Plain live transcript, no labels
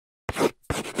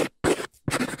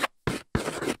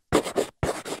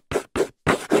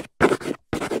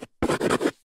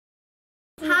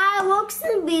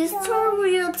B's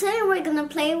tutorial. Today we're gonna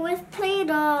play with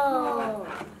Play-Doh.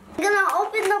 We're gonna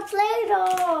open the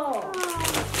Play-Doh.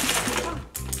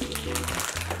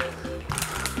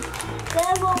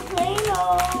 Double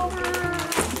Play-Doh.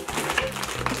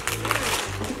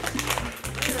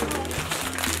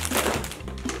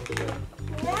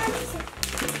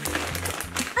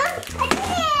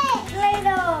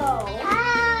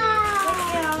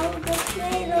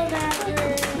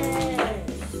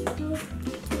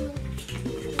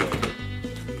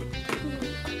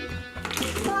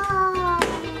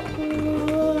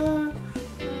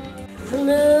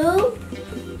 Blue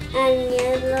and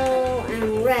yellow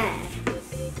and red.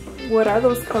 What are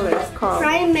those colors called?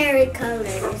 Primary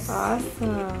colors.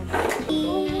 Awesome.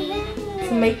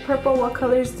 To make purple, what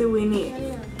colors do we need?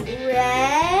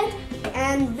 Red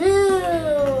and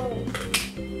blue.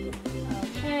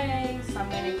 Okay, so I'm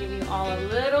going to give you all a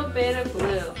little bit of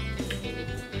blue.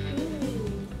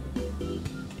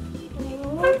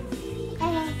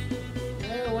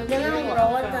 We're gonna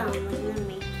roll it down.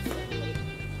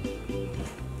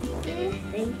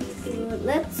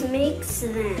 Let's mix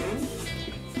them.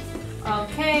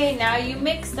 Okay, now you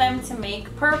mix them to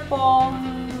make purple.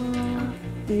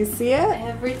 Do you see it?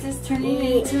 Everything is turning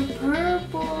into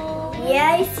purple.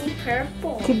 Yeah, I see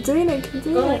purple. Keep doing it, keep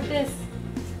doing Go it. like this.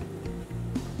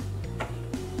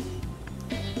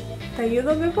 ¿Te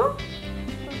ayudo, Bebo?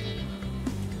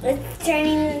 It's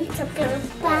turning into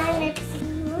purple.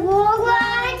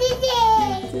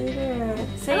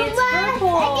 Say it's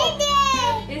purple.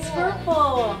 It's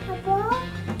purple.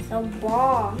 It's a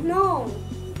ball. No.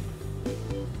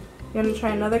 You want to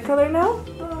try another color now?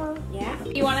 Yeah.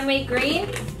 You want to make green?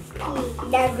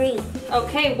 Yeah, green.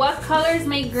 Okay, what colors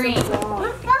make green?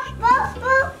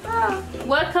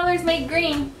 What colors make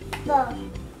green?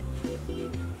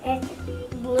 It's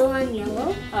blue and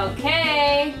yellow.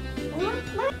 Okay.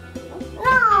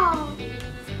 No.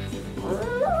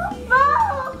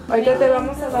 Ahorita te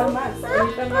vamos a dar más.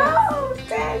 Ahorita más.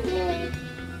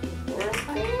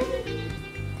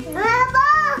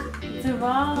 It's a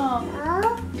ball.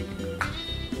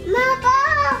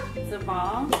 It's a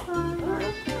ball.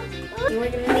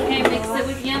 Okay, mix it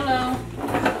with yellow.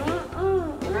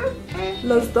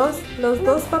 Los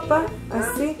dos, papá.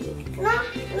 Así.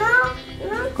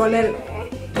 Con el...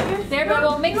 There,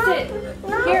 Bubble, mix it.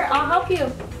 Here, I'll help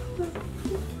you.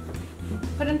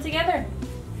 Put them together.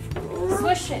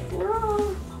 Swish it.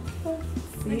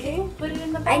 See? Put it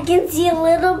in the I bowl. can see a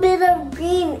little bit of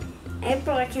green.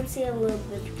 April, I can see a little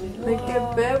bit of green. Look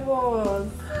at Bebos.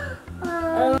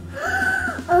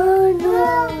 Oh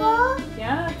no.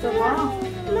 Yeah, it's a ball.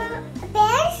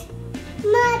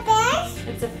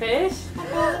 It's a fish?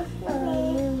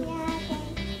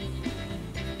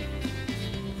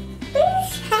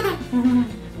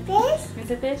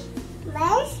 It's a fish?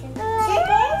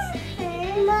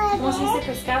 ¿Cómo se dice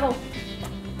pescado?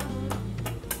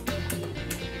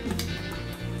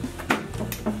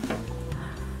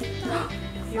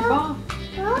 Your ball.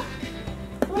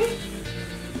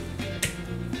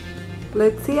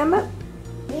 Let's see, Emma.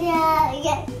 Yeah.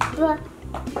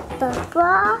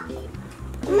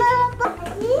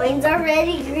 Mine's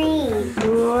already green.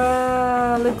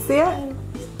 Wow. Let's see it.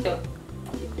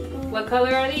 What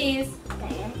color are these?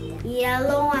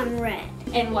 Yellow and red.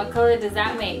 And what color does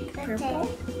that make? Purple.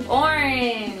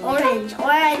 Orange. Orange. Oh,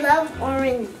 I love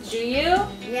orange. Do you?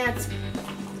 Yeah,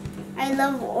 I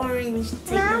love orange.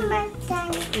 Mama,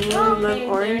 you love There's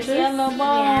oranges? yellow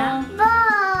ball. Yeah. Ball.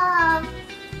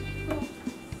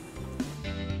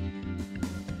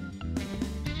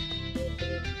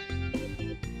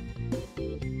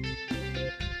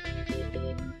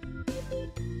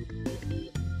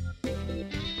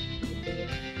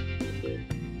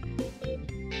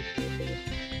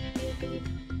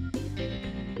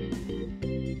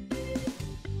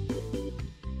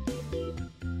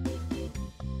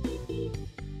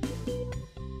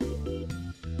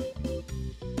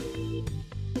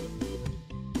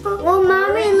 Well,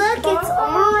 Mommy, look, it's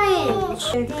orange.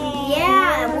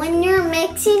 Yeah, when you're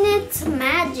mixing, it's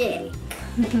magic.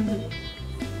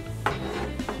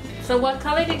 So what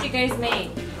color did you guys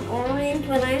make? Orange,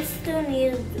 but I still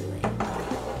need to do it.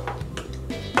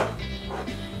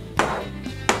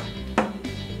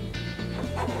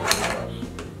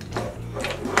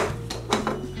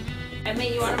 Emma,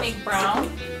 you want to make brown?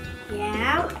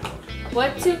 Yeah.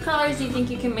 What two colors do you think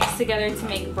you can mix together to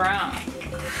make brown?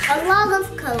 A lot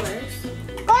of colors.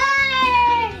 You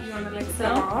want to mix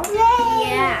them all?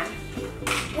 Yeah.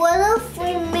 What if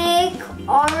we make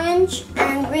orange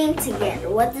and green together?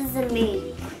 What does it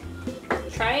make?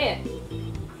 Try it.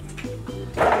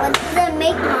 What does it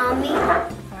make, Mommy?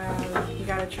 You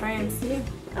gotta try and see.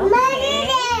 Okay.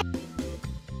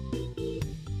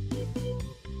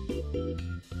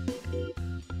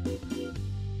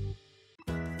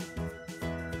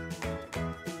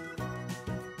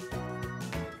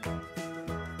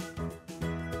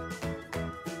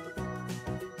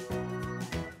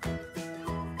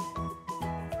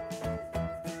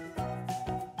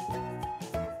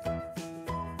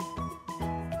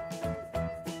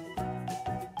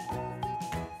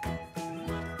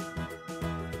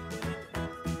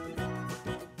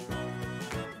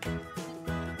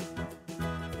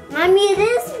 Mommy, it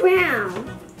is brown.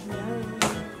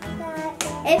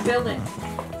 Build it.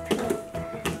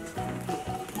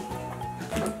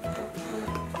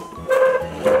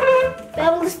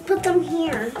 Well, let's put them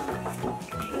here.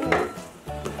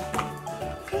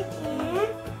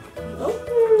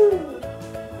 Ooh.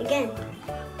 Again.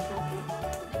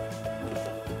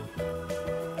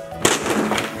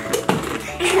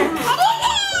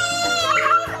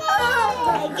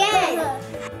 Again.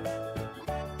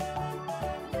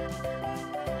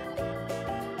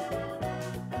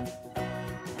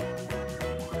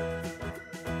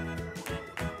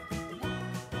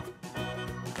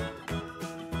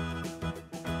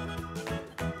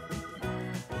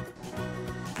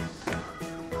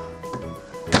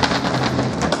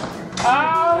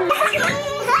 Oh!